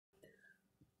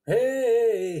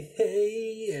Hey,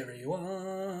 hey,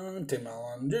 everyone. Tim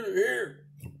Allen here.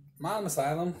 Mom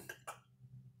Asylum.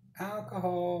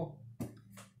 Alcohol.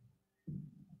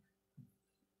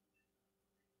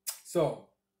 So,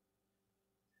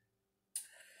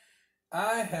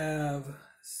 I have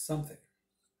something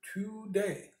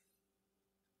today.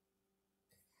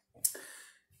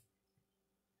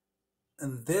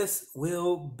 And this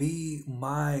will be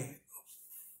my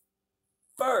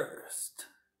first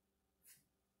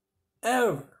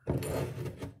ever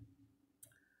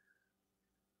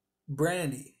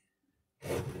Brandy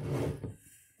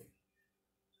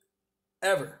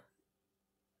ever.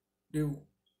 Do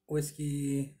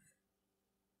whiskey,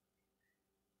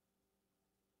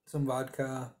 some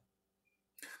vodka,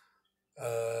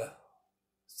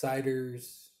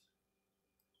 ciders,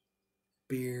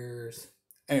 beers.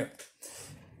 Anyway,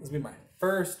 this will be my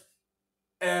first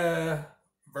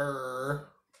ever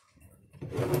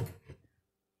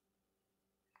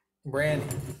Brandy.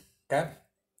 Okay?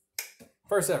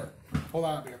 First ever. Hold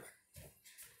on, I'll be right back.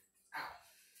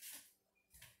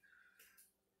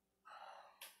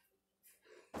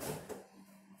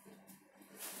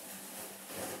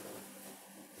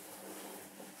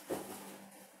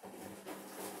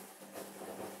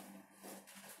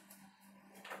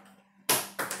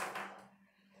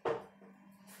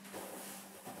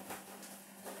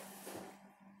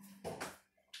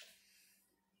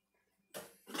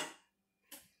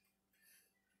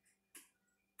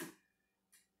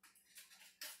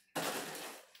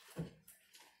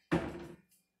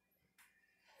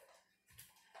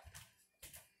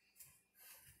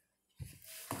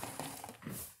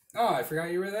 Oh, I forgot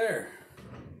you were there.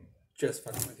 Just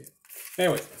fucking with you.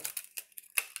 Anyways,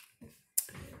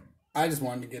 I just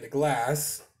wanted to get a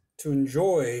glass to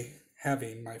enjoy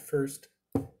having my first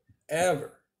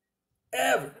ever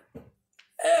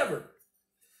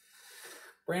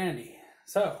Brandy.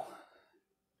 So,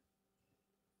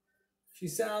 she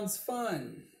sounds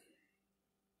fun.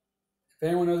 If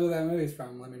anyone knows what that movie's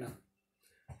from, let me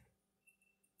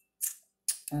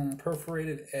know.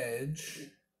 Perforated edge.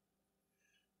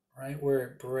 Right where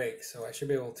it breaks, so I should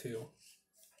be able to.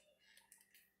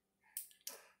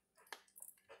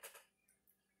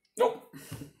 Nope,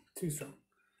 too strong.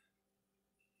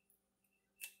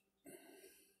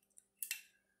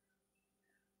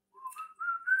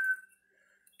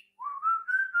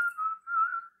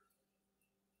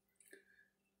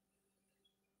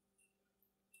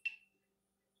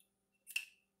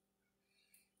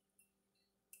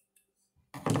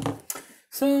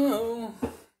 So.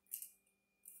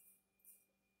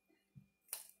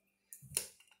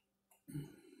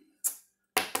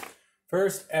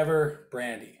 First ever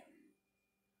Brandy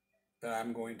that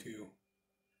I'm going to,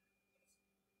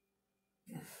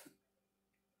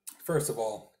 first of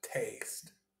all,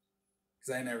 taste.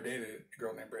 Because I never dated a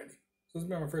girl named Brandy. So this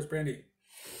will be my first Brandy.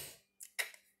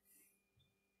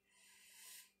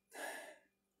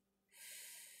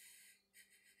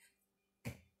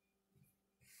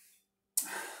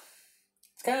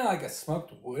 It's kind of like a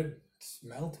smoked wood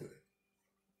smell to it.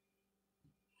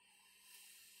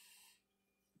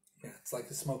 Yeah, it's like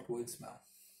the smoked wood smell.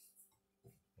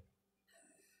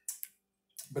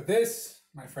 But this,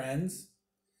 my friends,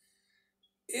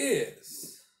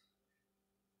 is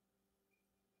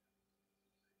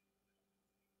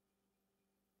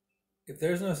if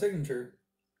there's no signature,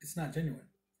 it's not genuine.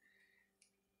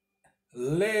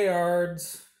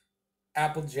 Laird's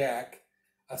Applejack,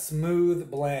 a smooth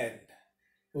blend.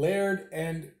 Laird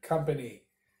and Company.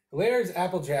 Laird's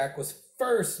Applejack was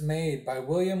first made by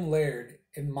William Laird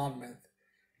in Monmouth,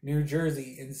 New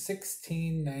Jersey in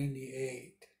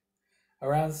 1698.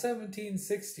 Around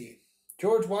 1760,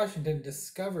 George Washington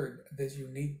discovered this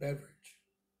unique beverage.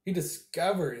 He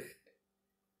discovered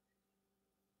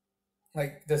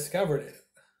it. Discovered it.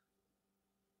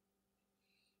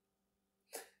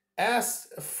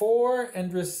 Asked for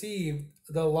and received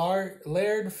the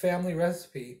Laird family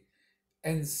recipe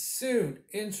and soon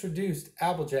introduced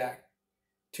Applejack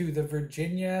to the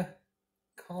Virginia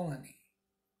colony.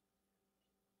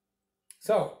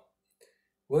 So,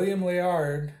 William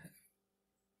Laird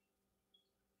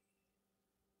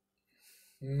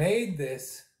made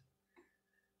this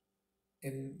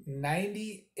in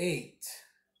 98.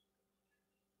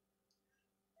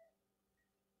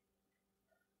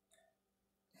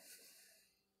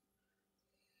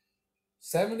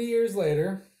 $70 years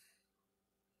later,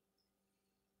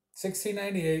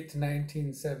 1698 to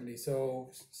 1970.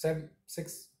 So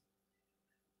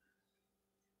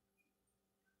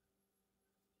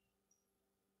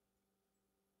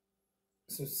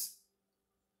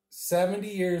 70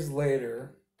 years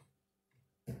later,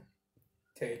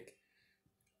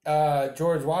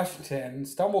 George Washington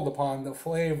stumbled upon the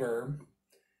flavor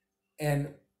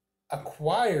and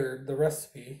acquired the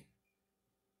recipe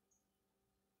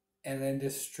and then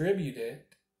distributed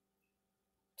it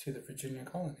to the Virginia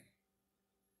colony.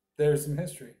 There's some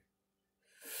history.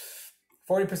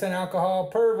 40% alcohol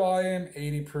per volume,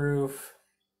 80 proof.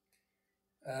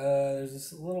 There's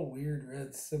this little weird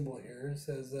red symbol here. It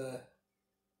says,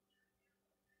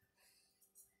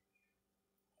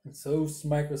 it's so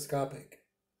microscopic.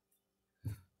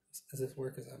 Does this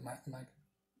work as a mic?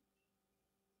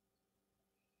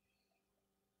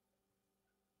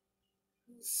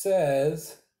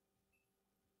 Says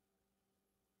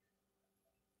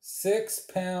 6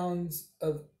 pounds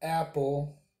of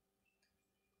apple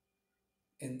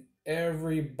in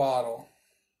every bottle.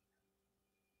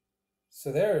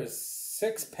 So there is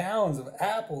 6 pounds of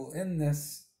apple in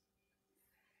this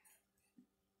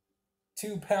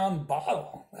 2-pound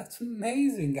bottle. That's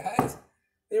amazing, guys.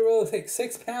 They were able to take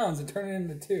 6 pounds and turn it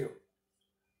into 2.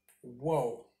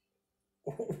 Whoa.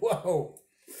 Whoa.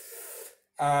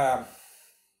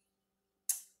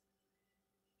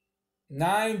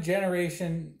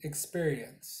 9-generation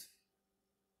experience.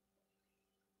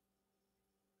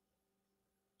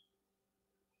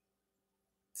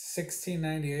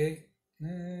 1698.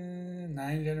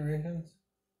 9 generations.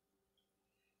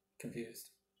 Confused.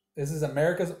 This is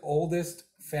America's oldest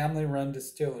family-run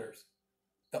distillers.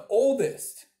 The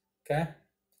oldest. Okay.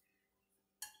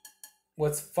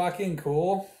 What's fucking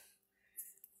cool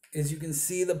is you can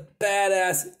see the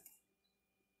badass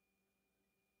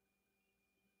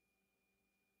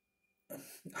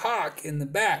hawk in the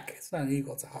back. It's not an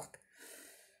eagle, it's a hawk.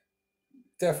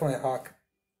 Definitely a hawk.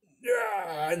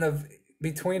 Yeah, in the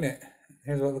between it.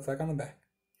 Here's what it looks like on the back.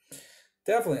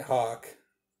 Definitely a hawk.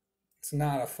 It's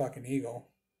not a fucking eagle.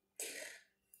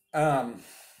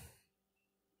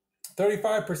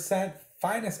 35%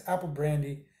 finest apple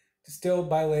brandy distilled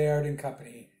by Laird and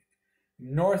Company.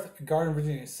 North Garden,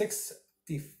 Virginia.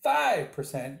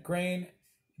 65% grain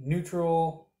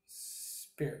neutral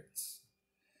spirits.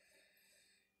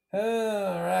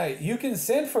 All right. You can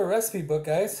send for a recipe book,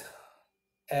 guys,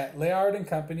 at Laird and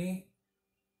Company.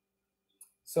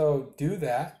 So do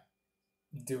that.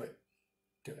 Do it.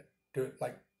 Do it. Do it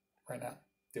like right now.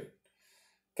 Do it.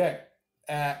 Okay.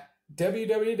 At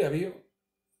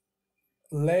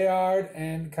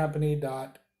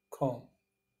www.layardandcompany.com.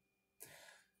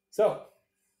 So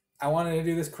I wanted to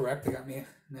do this correct. They got me a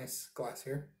nice glass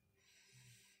here.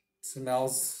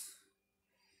 Smells.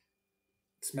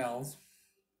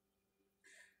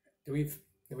 Did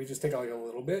we just take like a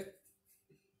little bit?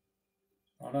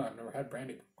 Oh no, I've never had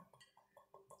brandy.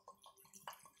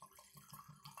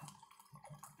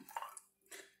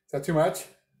 Is that too much?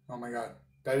 Oh my god.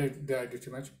 Did I do too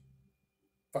much?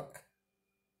 Fuck.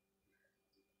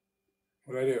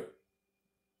 What do I do?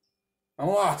 I'm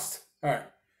lost. Alright.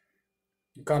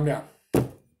 Calm down. I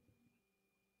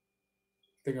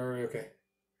think I'm really okay.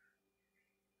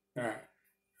 Alright.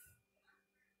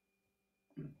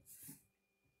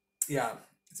 Yeah,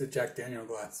 it's a Jack Daniel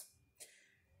glass.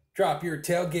 Drop your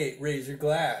tailgate, raise your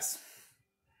glass.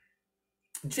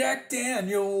 Jack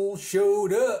Daniel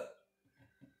showed up.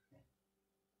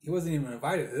 He wasn't even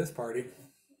invited to this party.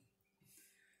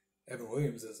 Evan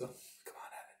Williams is though. Come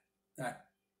on, Evan. All right,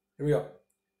 here we go.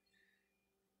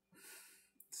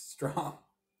 Strong.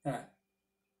 All right.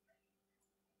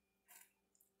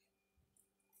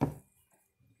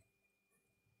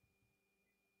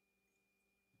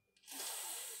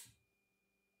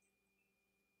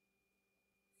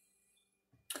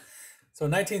 So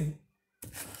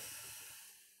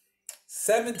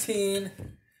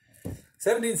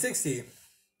 1760.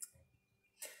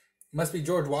 Must be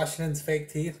George Washington's fake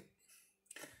teeth.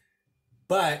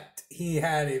 But he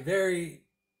had a very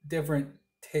different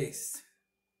taste.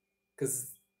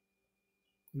 Because,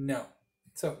 no.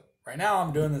 So, right now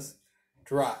I'm doing this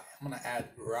dry. I'm going to add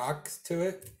rocks to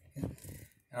it. I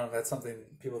don't know if that's something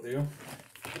people do.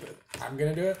 But I'm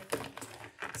going to do it.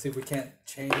 See if we can't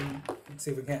see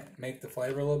if we can't make the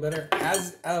flavor a little better.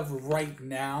 As of right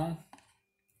now,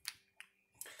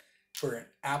 for an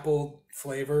apple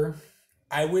flavor,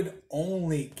 I would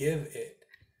only give it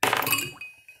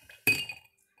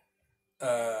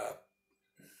a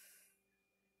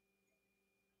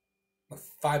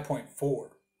 5.4.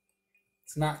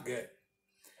 It's not good.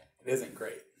 It isn't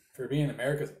great. For being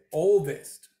America's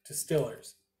oldest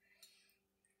distillers.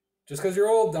 Just because you're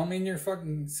old don't mean you're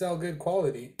fucking sell good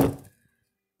quality.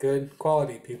 Good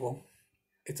quality, people.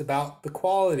 It's about the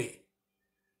quality.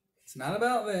 It's not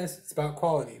about this. It's about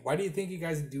quality. Why do you think you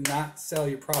guys do not sell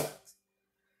your products?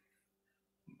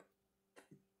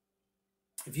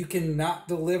 if you cannot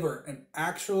deliver an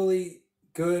actually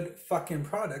good fucking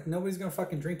product, nobody's gonna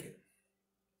fucking drink it.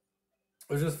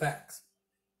 Those are just facts.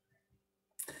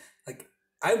 Like,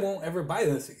 I won't ever buy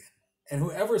this again. And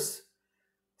whoever's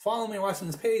following me watching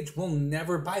this page will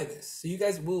never buy this. So you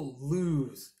guys will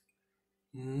lose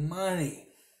money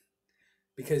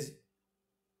because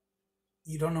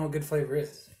you don't know what good flavor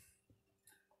is.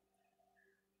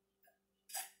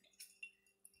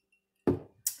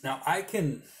 Now, I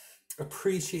can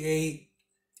appreciate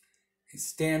a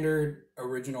standard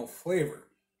original flavor.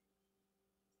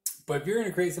 But if you're going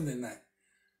to create something that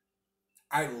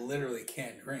I literally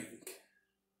can't drink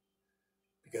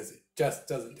because it just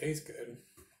doesn't taste good,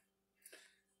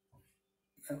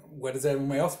 what is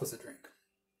everybody else supposed to drink?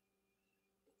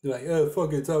 They're like, oh,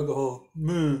 fuck it, it's alcohol.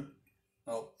 Meh.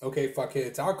 Oh, okay, fuck it,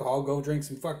 it's alcohol. Go drink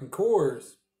some fucking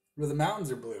Coors where the mountains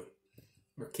are blue.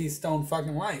 Or Keystone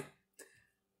fucking Light.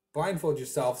 Blindfold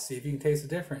yourself, see if you can taste the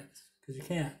difference. Because you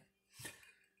can't.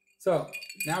 So,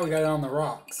 now we got it on the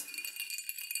rocks.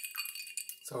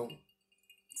 So,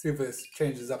 see if this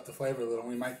changes up the flavor a little.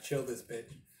 We might chill this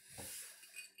bitch.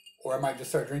 Or I might just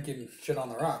start drinking shit on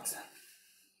the rocks.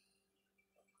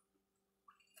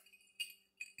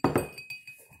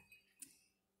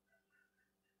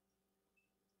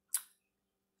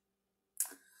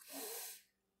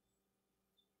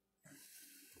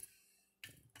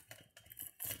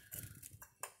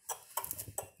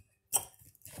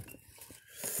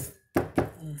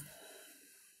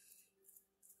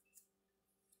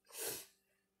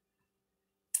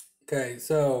 Okay,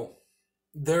 so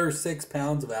their 6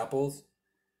 pounds of apples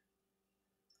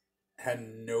had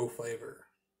no flavor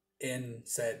in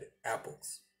said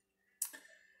apples.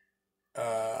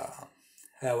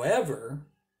 However,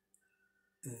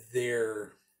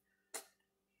 their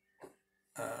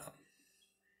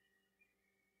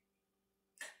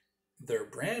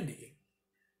brandy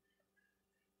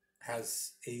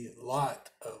has a lot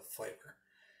of flavor.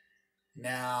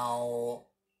 Now,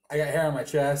 I got hair on my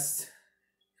chest,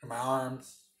 and my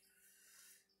arms,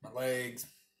 my legs,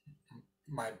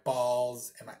 my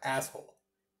balls, and my asshole.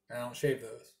 And I don't shave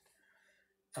those.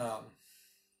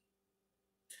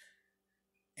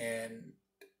 And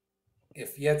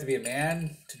if you have to be a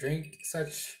man to drink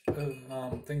such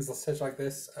things such like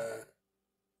this,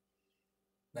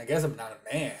 I guess I'm not a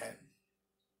man,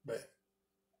 but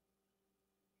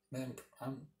man,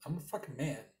 I'm a fucking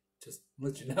man. Just to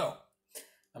let you know,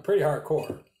 I'm pretty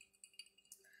hardcore.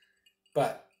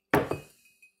 But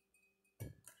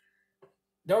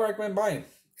don't recommend buying.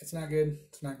 It's not good.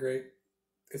 It's not great.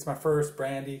 It's my first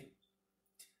brandy.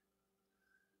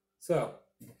 So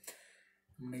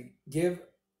I'm going to give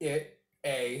it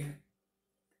a...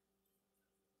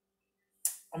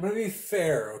 I'm going to be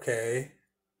fair, okay?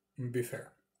 I'm going to be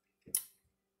fair.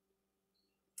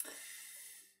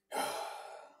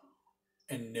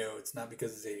 And no, it's not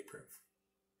because it's 80 proof.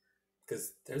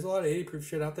 Because there's a lot of 80 proof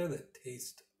shit out there that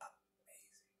tastes amazing.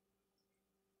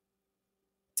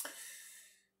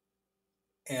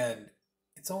 And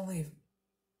it's only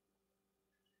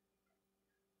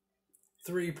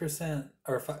 3%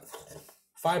 or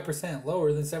 5%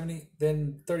 lower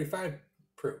than 35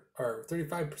 proof or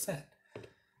 35%.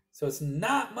 So it's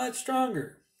not much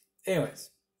stronger. Anyways,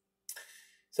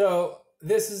 so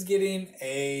this is getting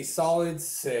a solid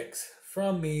 6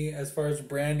 from me as far as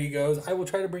brandy goes. I will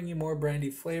try to bring you more brandy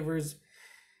flavors.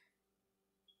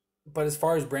 But as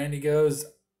far as brandy goes,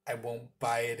 I won't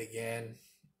buy it again.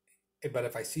 But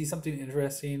if I see something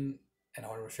interesting and I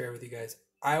want to share it with you guys,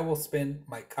 I will spend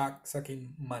my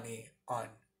cock-sucking money on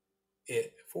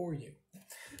it for you.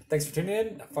 Thanks for tuning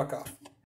in. Now fuck off.